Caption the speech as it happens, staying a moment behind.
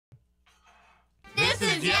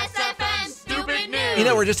is Yes FM Stupid News. You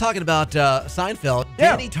know, we're just talking about Seinfeld.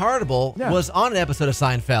 Yeah. Danny Tartabull Yeah. was on an episode of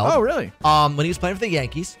Seinfeld. Oh, really? When he was playing for the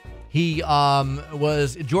Yankees. He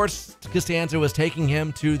was George Costanza was taking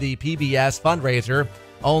him to the PBS fundraiser.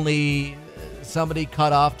 Only somebody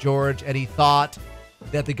cut off George, and he thought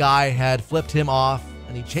that the guy had flipped him off,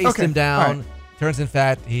 and he chased him down. All right. Turns, in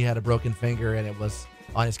fact, he had a broken finger, and it was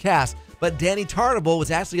on his cast. But Danny Tartabull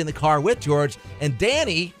was actually in the car with George, and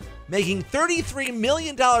Danny, making $33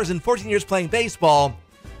 million in 14 years playing baseball,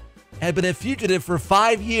 had been a fugitive for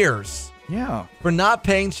 5 years. Yeah. For not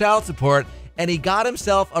paying child support, and he got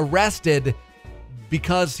himself arrested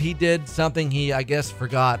because he did something he, I guess,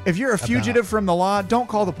 forgot. If you're a fugitive from the law, don't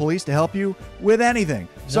call the police to help you with anything.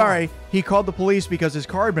 Sorry, he called the police because his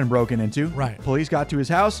car had been broken into. Right. Police got to his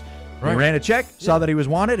house, Right. ran a check, saw that he was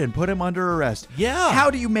wanted, and put him under arrest. Yeah. How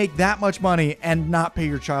do you make that much money and not pay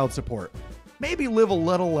your child support? Maybe live a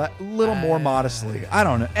little more modestly. I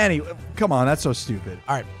don't know. Anyway, come on, that's so stupid.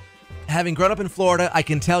 All right. Having grown up in Florida, I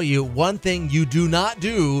can tell you one thing you do not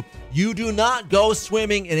do. You do not go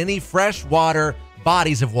swimming in any freshwater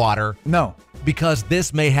bodies of water. No. Because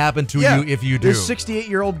this may happen to you if you do. This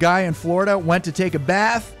 68-year-old guy in Florida went to take a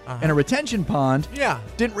bath in a retention pond. Yeah.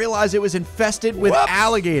 Didn't realize it was infested with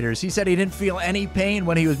alligators. He said he didn't feel any pain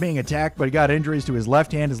when he was being attacked, but he got injuries to his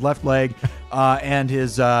left hand, his left leg, and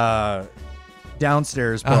his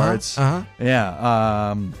downstairs parts.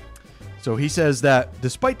 Yeah. So he says that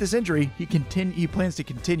despite this injury, he plans to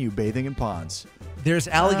continue bathing in ponds. There's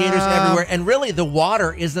alligators everywhere, and really the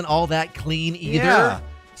water isn't all that clean either. Yeah.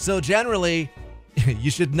 So generally,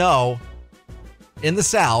 you should know, in the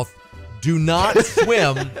South, do not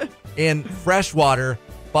swim in freshwater,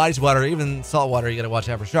 bodies of water, even salt water. You got to watch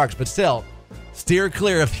out for sharks, but still, steer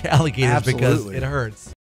clear of the alligators because it hurts.